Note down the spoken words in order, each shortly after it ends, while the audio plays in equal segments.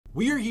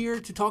We are here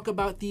to talk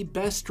about the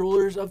best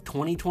strollers of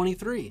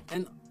 2023.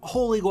 And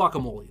holy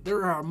guacamole,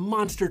 there are a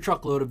monster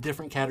truckload of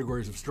different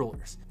categories of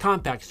strollers.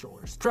 Compact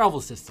strollers,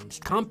 travel systems,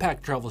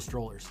 compact travel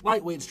strollers,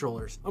 lightweight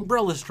strollers,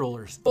 umbrella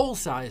strollers, full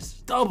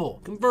size, double,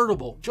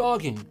 convertible,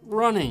 jogging,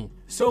 running.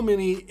 So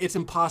many, it's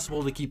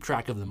impossible to keep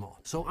track of them all.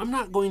 So I'm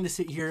not going to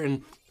sit here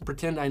and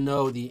pretend I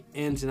know the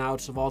ins and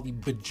outs of all the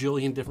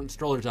bajillion different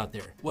strollers out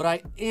there. What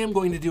I am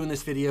going to do in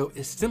this video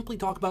is simply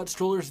talk about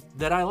strollers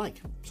that I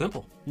like.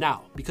 Simple.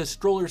 Now, because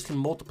strollers can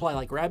multiply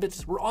like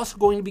rabbits, we're also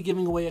going to be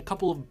giving away a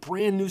couple of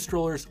brand new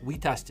strollers we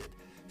tested.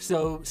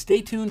 So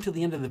stay tuned to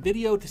the end of the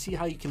video to see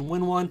how you can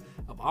win one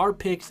of our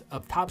picks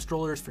of top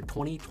strollers for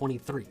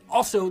 2023.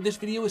 Also, this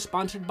video is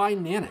sponsored by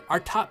Nana, our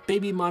top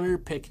baby monitor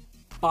pick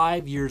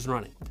 5 years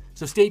running.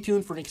 So stay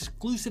tuned for an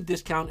exclusive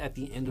discount at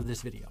the end of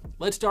this video.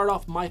 Let's start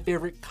off my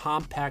favorite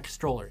compact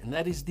stroller, and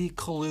that is the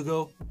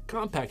Colugo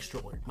Compact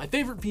stroller. My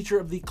favorite feature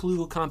of the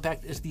Colugo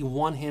Compact is the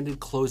one-handed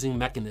closing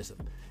mechanism,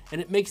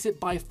 and it makes it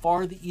by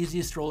far the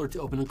easiest stroller to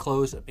open and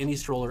close of any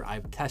stroller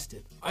I've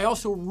tested. I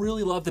also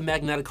really love the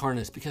magnetic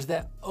harness because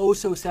that oh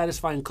so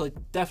satisfying click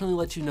definitely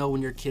lets you know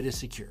when your kid is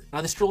secure.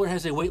 Now the stroller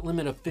has a weight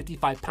limit of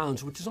 55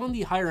 pounds, which is on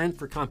the higher end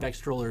for compact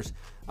strollers,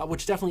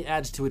 which definitely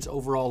adds to its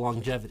overall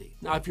longevity.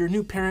 Now if you're a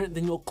new parent,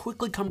 then you'll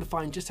quickly come to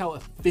find just how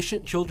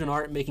efficient children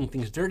are at making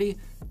things dirty,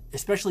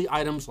 especially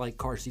items like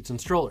car seats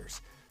and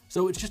strollers.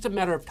 So it's just a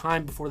matter of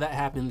time before that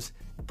happens,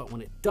 but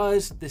when it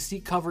does, the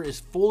seat cover is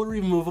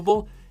fully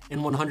removable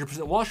and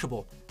 100%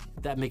 washable,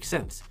 if that makes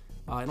sense.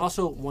 And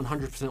also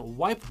 100%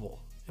 wipeable,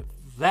 if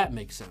that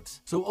makes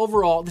sense. So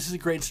overall, this is a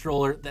great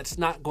stroller that's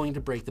not going to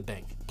break the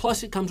bank.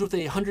 Plus it comes with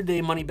a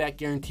 100-day money-back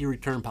guarantee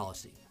return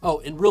policy.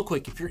 Oh, and real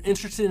quick, if you're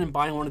interested in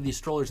buying one of these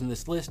strollers in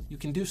this list, you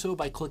can do so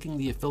by clicking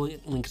the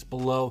affiliate links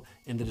below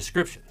in the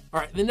description.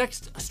 All right, the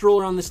next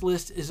stroller on this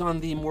list is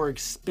on the more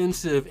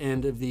expensive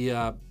end of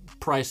the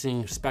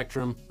pricing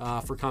spectrum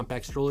for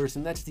compact strollers,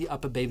 and that's the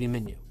UPPAbaby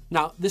Menu.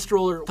 Now, this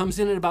stroller comes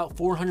in at about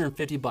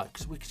 450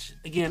 bucks, which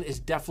again is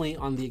definitely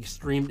on the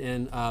extreme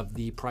end of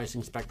the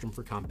pricing spectrum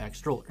for compact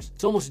strollers.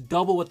 It's almost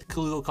double what the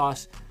Colugo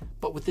costs,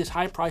 but with this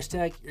high price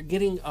tag, you're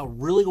getting a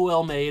really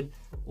well-made,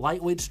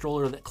 lightweight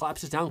stroller that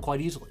collapses down quite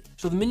easily.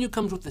 So the Menu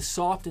comes with a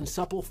soft and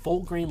supple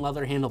full grain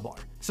leather handlebar.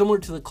 Similar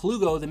to the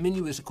Colugo, the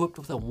Menu is equipped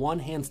with a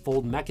one-hand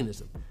fold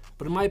mechanism,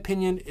 but in my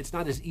opinion, it's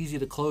not as easy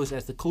to close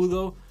as the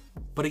Colugo,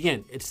 but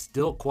again, it's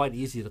still quite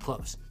easy to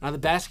close. Now the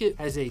basket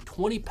has a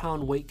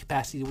 20-pound weight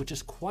capacity, which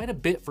is quite a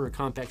bit for a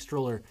compact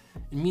stroller.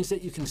 It means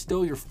that you can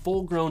stow your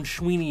full-grown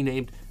Schweenie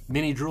named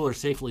Mini Drooler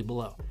safely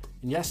below.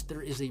 And yes,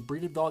 there is a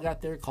breed of dog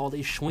out there called a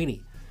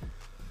Schweenie.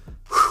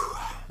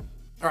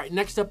 All right,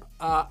 next up,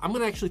 I'm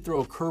gonna actually throw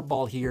a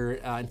curveball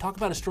here and talk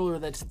about a stroller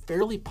that's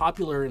fairly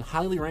popular and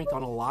highly ranked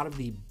on a lot of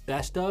the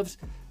best ofs,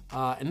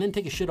 and then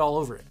take a shit all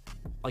over it,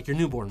 like your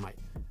newborn might.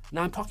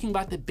 Now I'm talking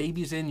about the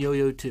Babies In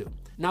Yo-Yo 2.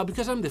 Now,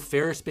 because I'm the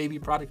fairest baby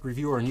product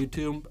reviewer on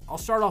YouTube, I'll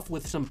start off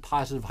with some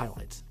positive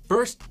highlights.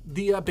 First,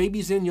 the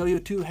Babies In Yo-Yo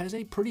 2 has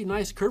a pretty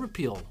nice curb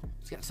appeal.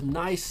 It's got some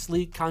nice,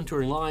 sleek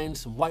contouring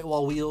lines, some white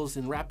wall wheels,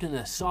 and wrapped in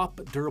a soft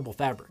but durable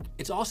fabric.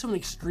 It's also an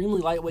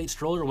extremely lightweight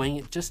stroller weighing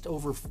at just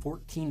over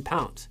 14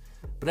 pounds.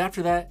 But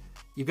after that,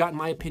 you've got, in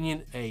my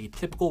opinion, a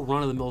typical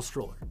run-of-the-mill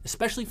stroller,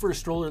 especially for a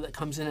stroller that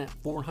comes in at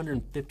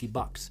 450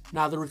 bucks.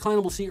 Now, the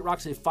reclinable seat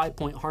rocks a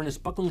 5-point harness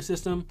buckling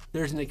system.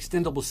 There's an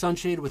extendable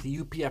sunshade with a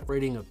UPF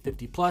rating of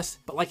 50+,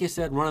 but like I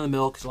said,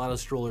 run-of-the-mill because a lot of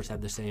strollers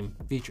have the same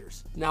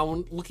features. Now,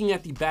 when looking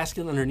at the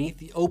basket underneath,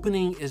 the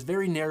opening is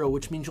very narrow,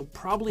 which means you'll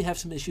probably have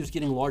some issues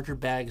getting larger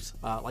bags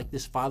like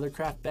this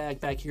Fathercraft bag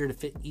back here to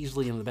fit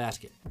easily in the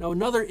basket. Now,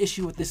 another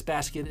issue with this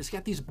basket, it's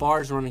got these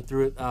bars running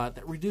through it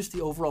that reduce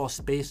the overall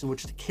space in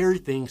which to carry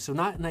things, so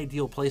not an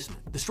ideal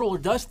placement. The stroller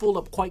does fold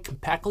up quite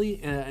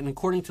compactly and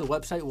according to the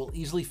website will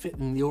easily fit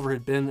in the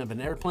overhead bin of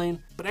an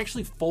airplane, but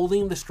actually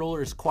folding the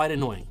stroller is quite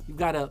annoying. You've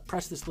got to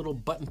press this little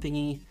button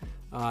thingy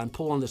and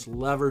pull on this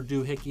lever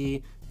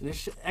doohickey, and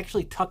it's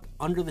actually tucked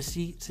under the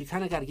seat, so you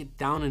kind of got to get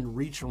down and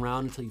reach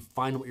around until you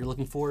find what you're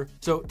looking for.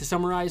 So to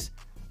summarize,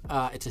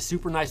 it's a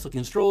super nice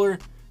looking stroller,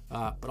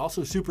 but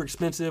also super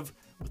expensive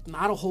with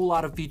not a whole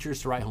lot of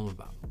features to write home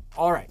about.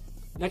 All right.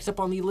 Next up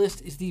on the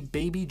list is the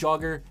Baby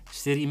Jogger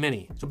City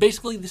Mini. So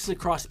basically this is a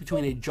cross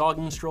between a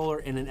jogging stroller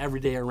and an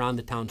everyday around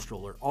the town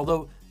stroller.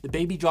 Although the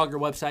Baby Jogger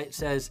website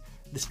says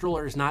the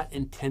stroller is not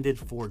intended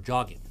for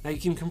jogging. Now you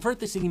can convert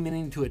the City Mini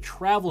into a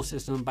travel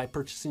system by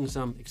purchasing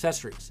some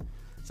accessories.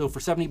 So for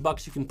 70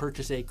 bucks, you can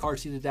purchase a car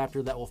seat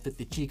adapter that will fit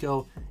the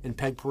Chico and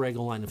Peg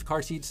Perego line of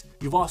car seats.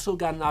 You've also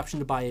got an option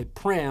to buy a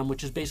pram,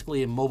 which is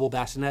basically a mobile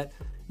bassinet.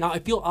 Now, I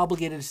feel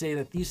obligated to say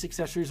that these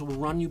accessories will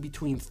run you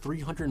between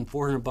 300 and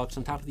 400 bucks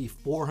on top of the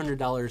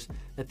 $400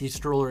 that the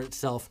stroller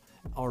itself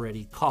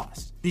already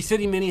costs. The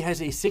City Mini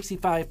has a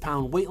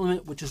 65-pound weight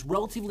limit, which is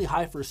relatively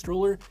high for a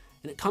stroller,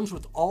 and it comes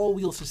with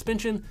all-wheel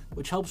suspension,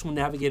 which helps when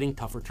navigating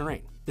tougher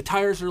terrain. The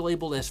tires are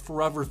labeled as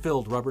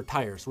forever-filled rubber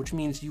tires, which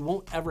means you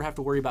won't ever have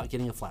to worry about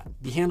getting a flat.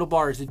 The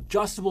handlebar is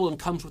adjustable and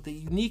comes with a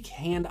unique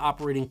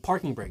hand-operating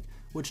parking brake,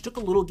 which took a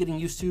little getting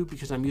used to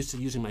because I'm used to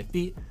using my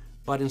feet,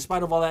 But in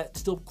spite of all that, it's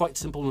still quite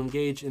simple to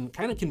engage and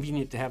kind of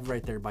convenient to have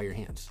right there by your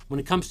hands. When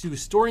it comes to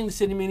storing the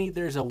City Mini,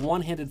 there's a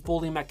one-handed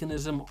folding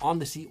mechanism on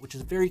the seat, which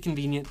is very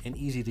convenient and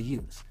easy to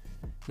use.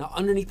 Now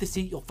underneath the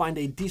seat, you'll find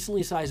a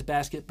decently sized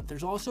basket, but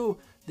there's also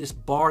this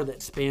bar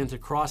that spans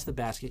across the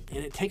basket,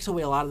 and it takes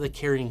away a lot of the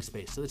carrying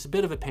space, so it's a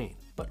bit of a pain.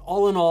 But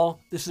all in all,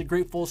 this is a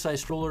great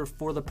full-size stroller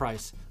for the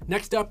price.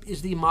 Next up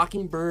is the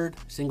Mockingbird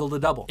single to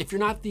double. If you're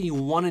not the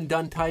one and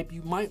done type,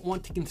 you might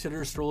want to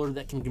consider a stroller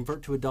that can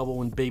convert to a double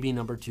when baby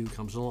number 2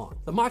 comes along.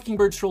 The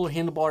Mockingbird stroller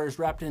handlebar is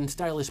wrapped in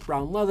stylish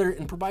brown leather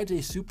and provides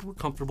a super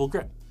comfortable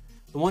grip.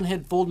 The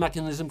one-head fold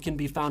mechanism can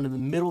be found in the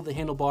middle of the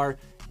handlebar,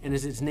 and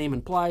as its name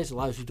implies,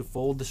 allows you to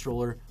fold the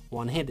stroller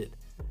one-handed.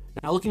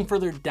 Now looking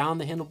further down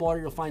the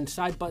handlebar, you'll find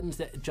side buttons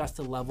that adjust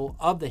the level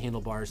of the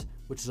handlebars,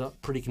 which is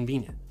pretty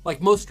convenient.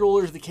 Like most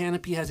strollers, the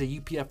canopy has a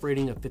UPF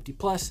rating of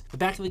 50+. The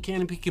back of the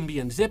canopy can be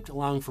unzipped,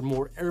 allowing for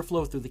more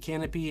airflow through the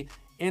canopy,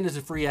 and as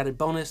a free added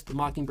bonus, the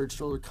Mockingbird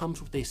stroller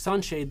comes with a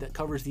sunshade that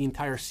covers the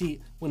entire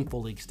seat when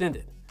fully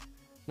extended.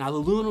 Now the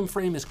aluminum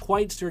frame is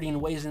quite sturdy and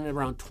weighs in at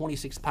around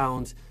 26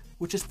 pounds,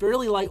 which is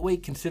fairly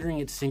lightweight considering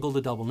its single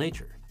to double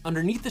nature.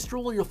 Underneath the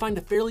stroller, you'll find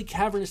a fairly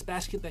cavernous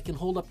basket that can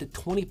hold up to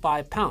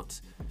 25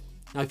 pounds.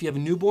 Now, if you have a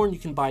newborn, you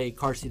can buy a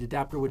car seat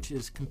adapter, which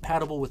is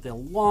compatible with a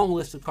long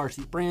list of car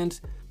seat brands,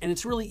 and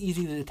it's really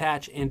easy to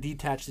detach and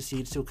detach the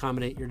seats to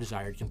accommodate your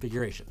desired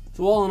configuration.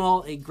 So all in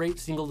all, a great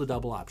single to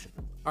double option.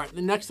 All right,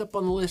 the next up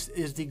on the list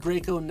is the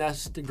Graco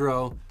Nest to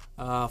Grow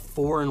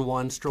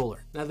 4-in-1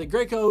 stroller. Now, the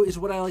Graco is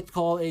what I like to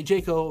call a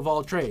Jayco of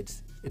all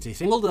trades. It's a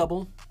single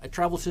double, a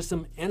travel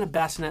system, and a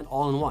bassinet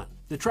all in one.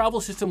 The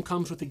travel system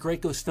comes with the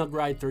Graco Snug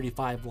Ride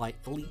 35 Lite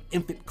Elite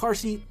Infant car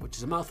seat, which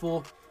is a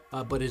mouthful,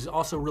 but is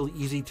also really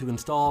easy to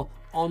install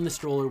on the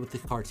stroller with the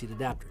car seat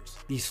adapters.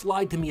 The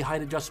Slide to Me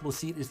height adjustable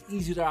seat is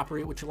easy to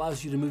operate, which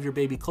allows you to move your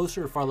baby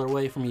closer or farther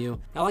away from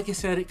you. Now, like I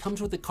said, it comes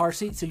with a car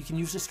seat, so you can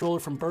use the stroller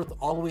from birth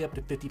all the way up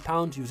to 50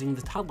 pounds using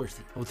the toddler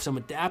seat. With some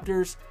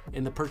adapters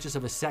and the purchase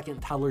of a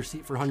second toddler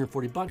seat for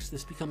 $140,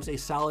 this becomes a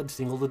solid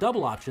single to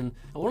double option.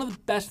 And one of the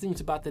best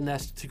things about the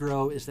Nest to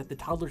Grow is that the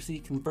toddler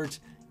seat converts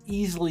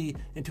easily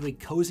into a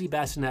cozy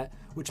bassinet,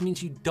 which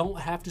means you don't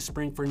have to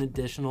spring for an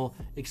additional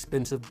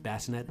expensive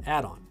bassinet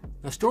add-on.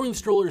 Now, storing the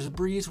stroller is a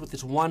breeze with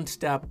this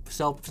one-step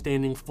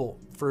self-standing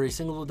fold. For a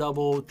single to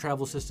double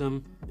travel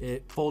system,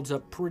 it folds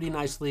up pretty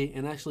nicely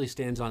and actually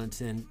stands on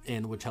its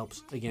end, which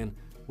helps, again,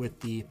 with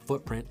the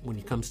footprint when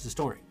it comes to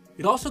storing.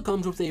 It also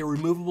comes with a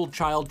removable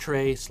child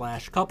tray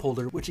 / cup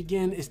holder, which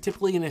again is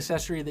typically an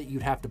accessory that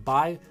you'd have to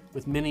buy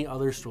with many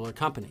other stroller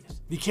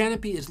companies. The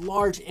canopy is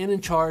large and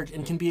in charge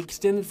and can be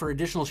extended for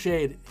additional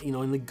shade,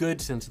 in the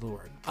good sense of the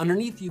word.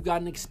 Underneath, you've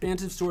got an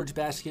expansive storage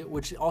basket,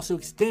 which also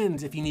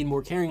extends if you need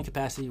more carrying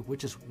capacity,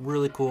 which is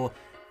really cool.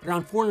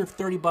 Around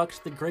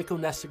 $430, the Graco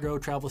Nest to Grow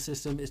travel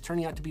system is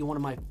turning out to be one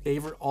of my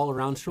favorite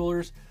all-around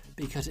strollers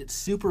because it's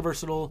super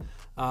versatile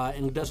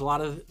and it does a lot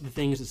of the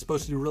things it's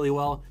supposed to do really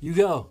well. You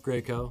go,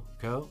 Graco,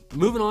 go.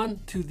 Moving on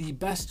to the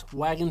best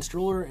wagon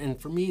stroller, and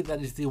for me,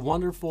 that is the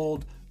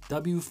Wonderfold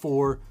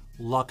W4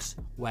 Luxe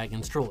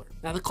wagon stroller.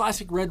 Now, the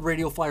classic red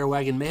Radio Flyer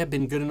wagon may have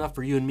been good enough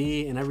for you and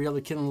me and every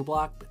other kid on the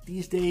block, but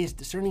these days,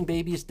 discerning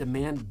babies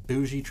demand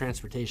bougie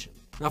transportation.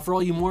 Now, for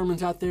all you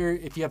Mormons out there,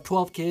 if you have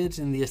 12 kids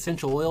and the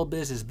essential oil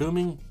biz is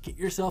booming, get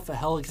yourself a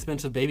hell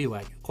expensive baby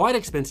wagon. Quite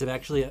expensive,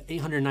 actually, at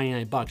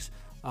 $899,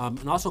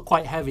 and also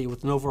quite heavy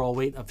with an overall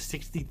weight of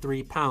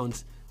 63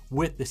 pounds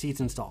with the seats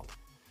installed.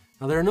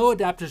 Now, there are no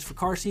adapters for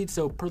car seats,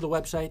 so per the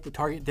website, the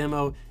target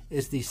demo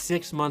is the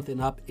 6-month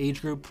and up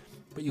age group,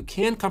 but you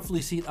can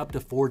comfortably seat up to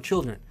 4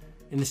 children.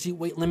 And the seat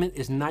weight limit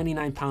is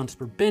 99 pounds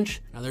per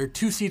bench. Now, there are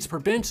 2 seats per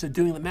bench, so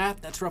doing the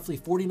math, that's roughly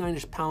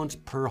 49-ish pounds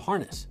per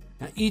harness.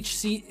 Now, each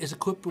seat is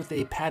equipped with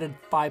a padded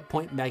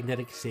 5-point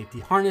magnetic safety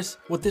harness.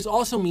 What this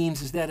also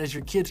means is that as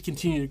your kids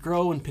continue to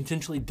grow and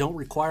potentially don't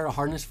require a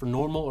harness for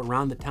normal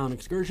around the town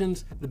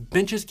excursions, the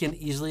benches can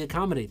easily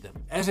accommodate them.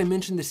 As I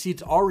mentioned, the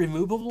seats are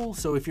removable,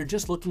 so if you're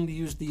just looking to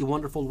use the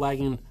Wonderfold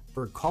wagon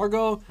for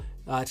cargo,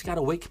 it's got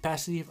a weight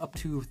capacity of up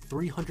to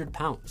 300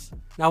 pounds.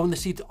 Now, when the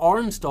seats are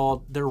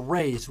installed, they're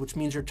raised, which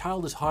means your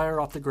child is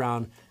higher off the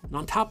ground. And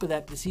on top of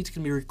that, the seats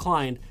can be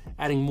reclined,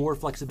 adding more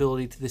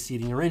flexibility to the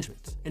seating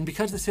arrangements. And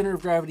because the center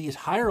of gravity is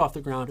higher off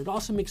the ground, it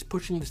also makes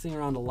pushing this thing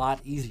around a lot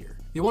easier.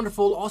 The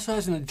Wonderfold also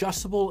has an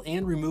adjustable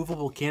and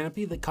removable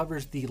canopy that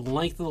covers the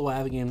length of the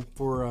wagon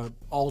for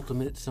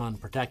ultimate sun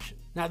protection.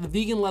 Now, the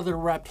vegan leather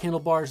wrapped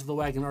handlebars of the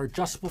wagon are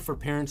adjustable for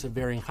parents of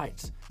varying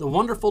heights. The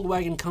Wonderfold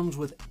wagon comes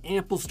with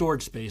ample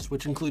storage space,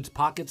 which includes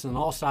pockets on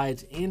all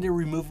sides and a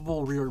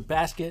removable rear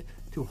basket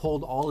to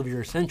hold all of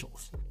your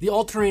essentials. The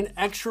all-terrain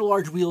extra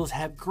large wheels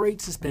have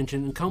great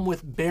suspension and come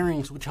with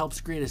bearings, which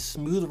helps create a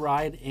smooth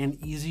ride and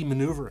easy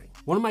maneuvering.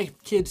 One of my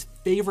kids'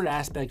 favorite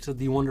aspects of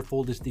the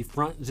Wonderfold is the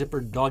front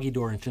zipper doggy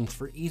door entrance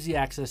for easy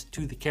access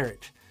to the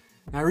carriage.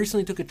 Now, I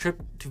recently took a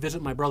trip to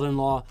visit my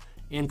brother-in-law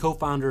and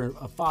co-founder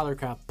of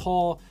Fathercraft,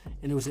 Paul,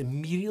 and it was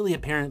immediately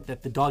apparent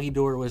that the doggy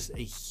door was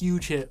a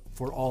huge hit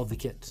for all of the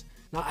kids.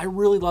 Now, I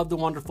really love the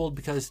Wonderfold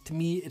because to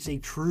me, it's a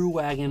true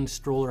wagon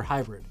stroller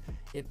hybrid.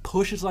 It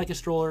pushes like a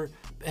stroller,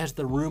 but has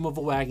the room of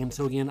a wagon.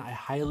 So again, I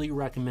highly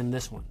recommend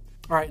this one.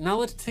 All right, now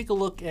let's take a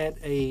look at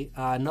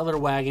another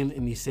wagon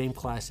in the same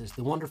classes,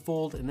 the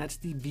Wonderfold, and that's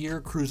the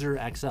Veer Cruiser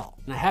XL.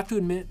 And I have to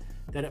admit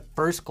that at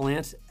first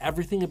glance,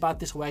 everything about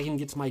this wagon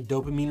gets my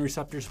dopamine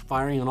receptors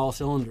firing on all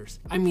cylinders.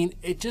 I mean,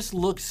 it just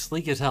looks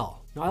sleek as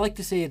hell. Now, I like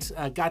to say it's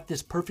got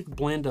this perfect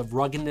blend of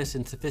ruggedness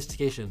and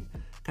sophistication,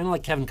 kind of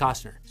like Kevin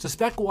Costner. So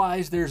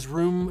spec-wise, there's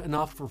room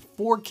enough for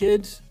 4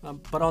 kids,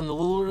 but on the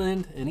littler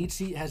end, and each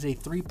seat has a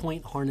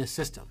 3-point harness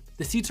system.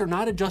 The seats are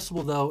not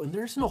adjustable though, and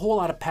there isn't a whole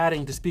lot of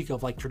padding to speak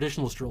of like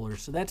traditional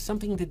strollers, so that's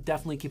something to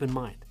definitely keep in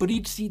mind. But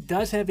each seat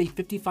does have a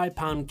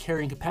 55-pound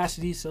carrying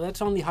capacity, so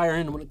that's on the higher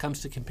end when it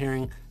comes to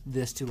comparing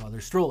this to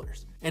other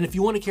strollers. And if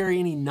you want to carry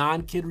any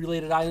non-kid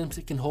related items,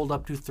 it can hold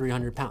up to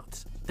 300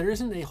 pounds. There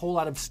isn't a whole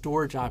lot of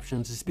storage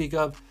options to speak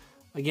of,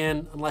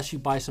 again, unless you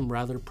buy some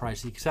rather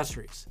pricey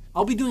accessories.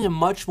 I'll be doing a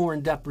much more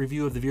in-depth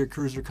review of the Veer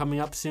Cruiser coming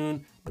up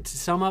soon, but to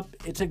sum up,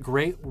 it's a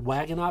great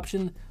wagon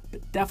option,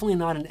 but definitely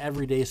not an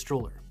everyday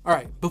stroller. All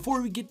right,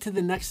 before we get to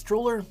the next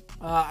stroller,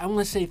 I want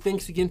to say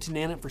thanks again to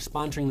Nanit for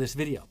sponsoring this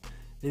video.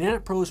 The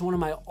Nanit Pro is one of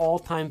my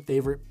all-time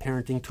favorite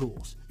parenting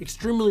tools.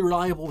 Extremely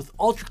reliable with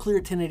ultra-clear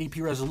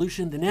 1080p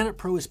resolution, the Nanit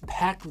Pro is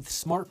packed with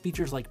smart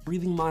features like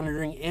breathing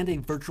monitoring and a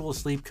virtual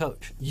sleep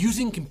coach.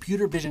 Using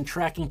computer vision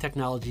tracking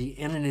technology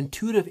and an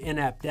intuitive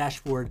in-app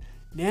dashboard,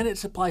 Nanit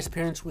supplies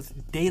parents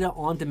with data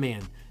on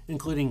demand,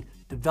 including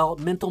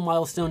developmental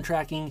milestone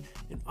tracking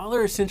and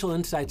other essential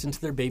insights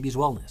into their baby's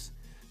wellness.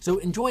 So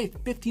enjoy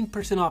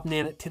 15% off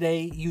Nanit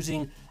today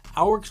using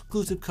our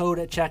exclusive code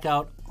at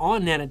checkout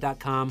on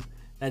nanit.com.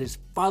 That is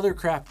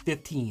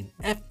Fathercraft15,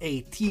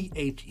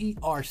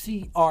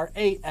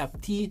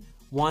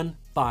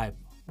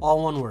 Fathercraft15,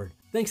 all one word.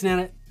 Thanks,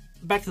 Nanit.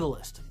 Back to the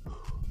list.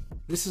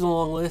 This is a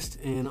long list,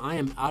 and I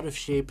am out of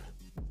shape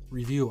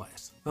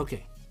review-wise.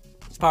 Okay,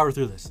 let's power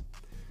through this.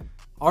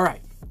 All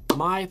right,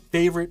 my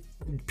favorite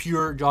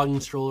pure jogging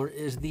stroller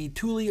is the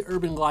Thule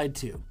Urban Glide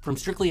 2. From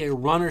strictly a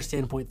runner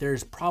standpoint,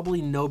 there's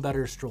probably no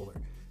better stroller.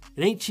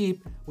 It ain't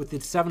cheap with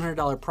its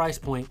 $700 price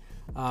point,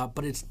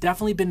 but it's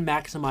definitely been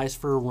maximized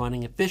for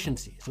running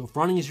efficiency. So if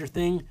running is your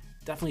thing,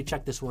 definitely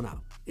check this one out.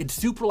 It's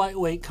super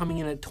lightweight, coming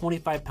in at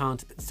 25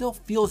 pounds, but still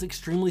feels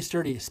extremely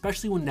sturdy,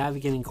 especially when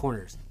navigating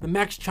corners. The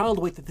max child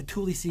weight that the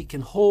Thule seat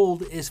can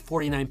hold is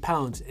 49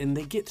 pounds, and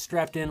they get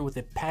strapped in with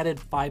a padded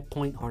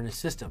 5-point harness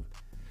system.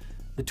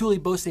 The Thule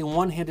boasts a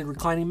one-handed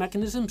reclining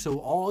mechanism, so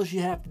all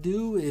you have to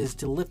do is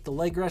to lift the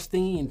leg rest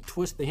thingy and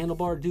twist the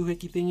handlebar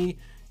doohickey thingy,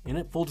 and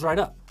it folds right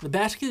up. The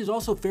basket is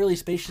also fairly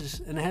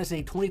spacious and it has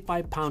a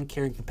 25-pound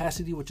carrying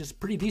capacity, which is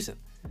pretty decent.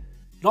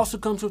 It also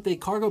comes with a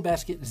cargo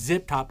basket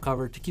zip top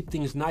cover to keep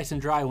things nice and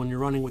dry when you're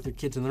running with your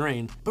kids in the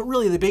rain. But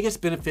really the biggest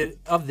benefit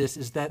of this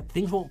is that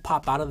things won't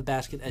pop out of the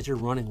basket as you're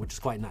running, which is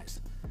quite nice.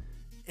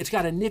 It's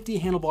got a nifty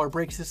handlebar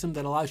brake system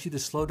that allows you to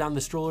slow down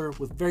the stroller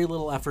with very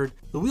little effort.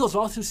 The wheels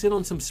also sit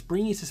on some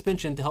springy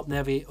suspension to help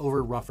navigate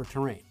over rougher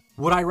terrain.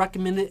 Would I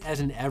recommend it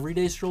as an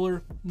everyday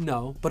stroller?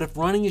 No, but if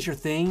running is your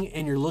thing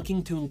and you're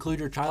looking to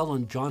include your child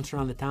on jaunts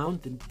around the town,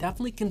 then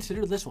definitely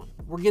consider this one.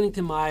 We're getting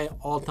to my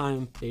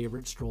all-time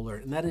favorite stroller,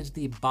 and that is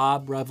the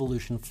Bob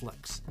Revolution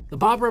Flex. The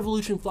Bob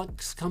Revolution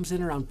Flex comes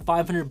in around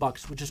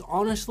 $500, which is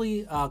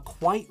honestly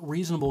quite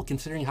reasonable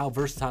considering how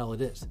versatile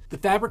it is. The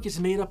fabric is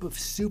made up of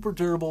super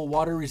durable,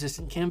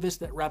 water-resistant canvas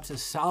that wraps a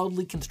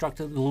solidly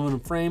constructed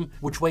aluminum frame,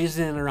 which weighs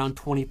in around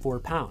 24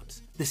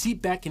 pounds. The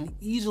seat back can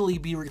easily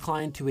be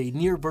reclined to a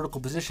near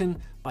vertical position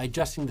by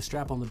adjusting the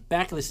strap on the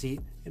back of the seat,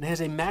 and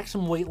has a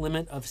maximum weight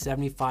limit of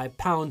 75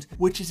 pounds,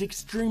 which is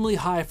extremely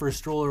high for a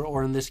stroller,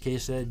 or in this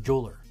case, a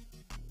joller.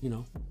 You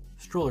know,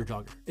 stroller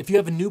jogger. If you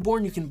have a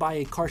newborn, you can buy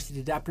a car seat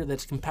adapter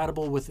that's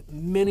compatible with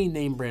many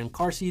name brand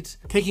car seats.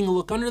 Taking a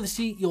look under the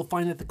seat, you'll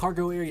find that the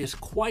cargo area is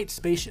quite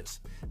spacious.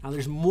 Now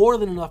there's more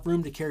than enough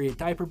room to carry a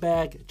diaper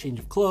bag, a change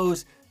of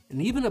clothes, and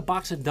even a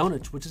box of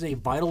donuts, which is a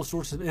vital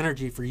source of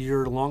energy for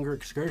your longer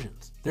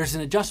excursions. There's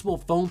an adjustable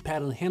foam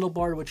pad on the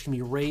handlebar, which can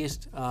be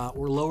raised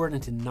or lowered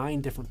into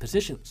 9 different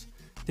positions.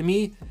 To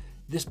me,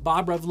 this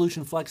Bob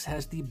Revolution Flex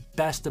has the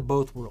best of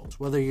both worlds.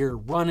 Whether you're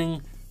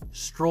running,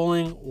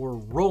 strolling, or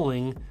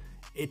rolling,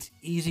 it's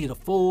easy to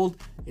fold,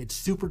 it's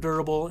super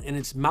durable, and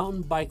its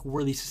mountain bike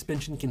worthy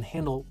suspension can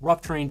handle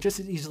rough terrain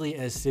just as easily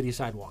as city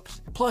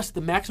sidewalks. Plus,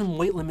 the maximum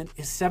weight limit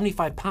is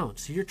 75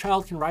 pounds, so your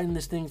child can ride in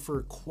this thing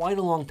for quite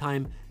a long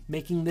time,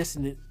 making this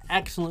an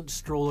excellent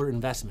stroller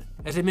investment.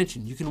 As I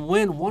mentioned, you can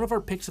win one of our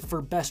picks for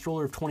best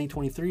stroller of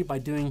 2023 by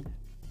doing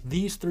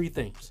these 3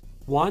 things.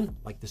 1,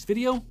 like this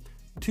video.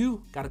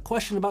 2, got a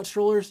question about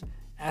strollers?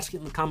 Ask it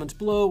in the comments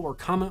below, or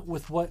comment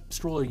with what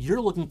stroller you're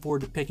looking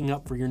forward to picking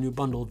up for your new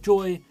bundle of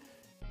joy.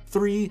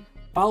 3,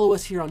 follow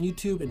us here on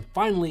YouTube. And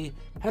finally,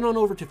 head on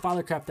over to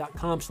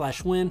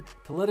fathercraft.com/win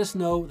to let us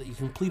know that you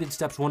completed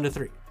steps 1 to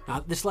 3.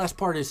 Now, this last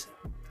part is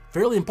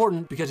fairly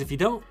important because if you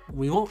don't,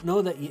 we won't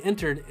know that you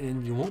entered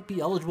and you won't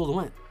be eligible to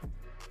win.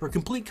 For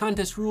complete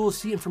contest rules,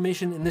 see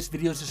information in this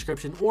video's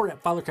description or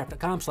at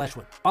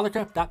fathercraft.com/win.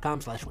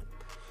 Fathercraft.com/win.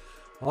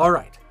 All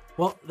right.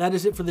 Well, that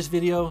is it for this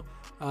video.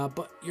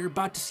 But you're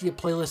about to see a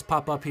playlist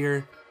pop up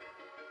here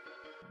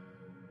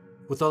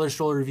with other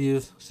stroller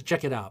reviews, so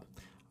check it out.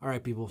 All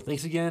right, people,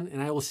 thanks again,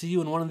 and I will see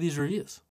you in one of these reviews.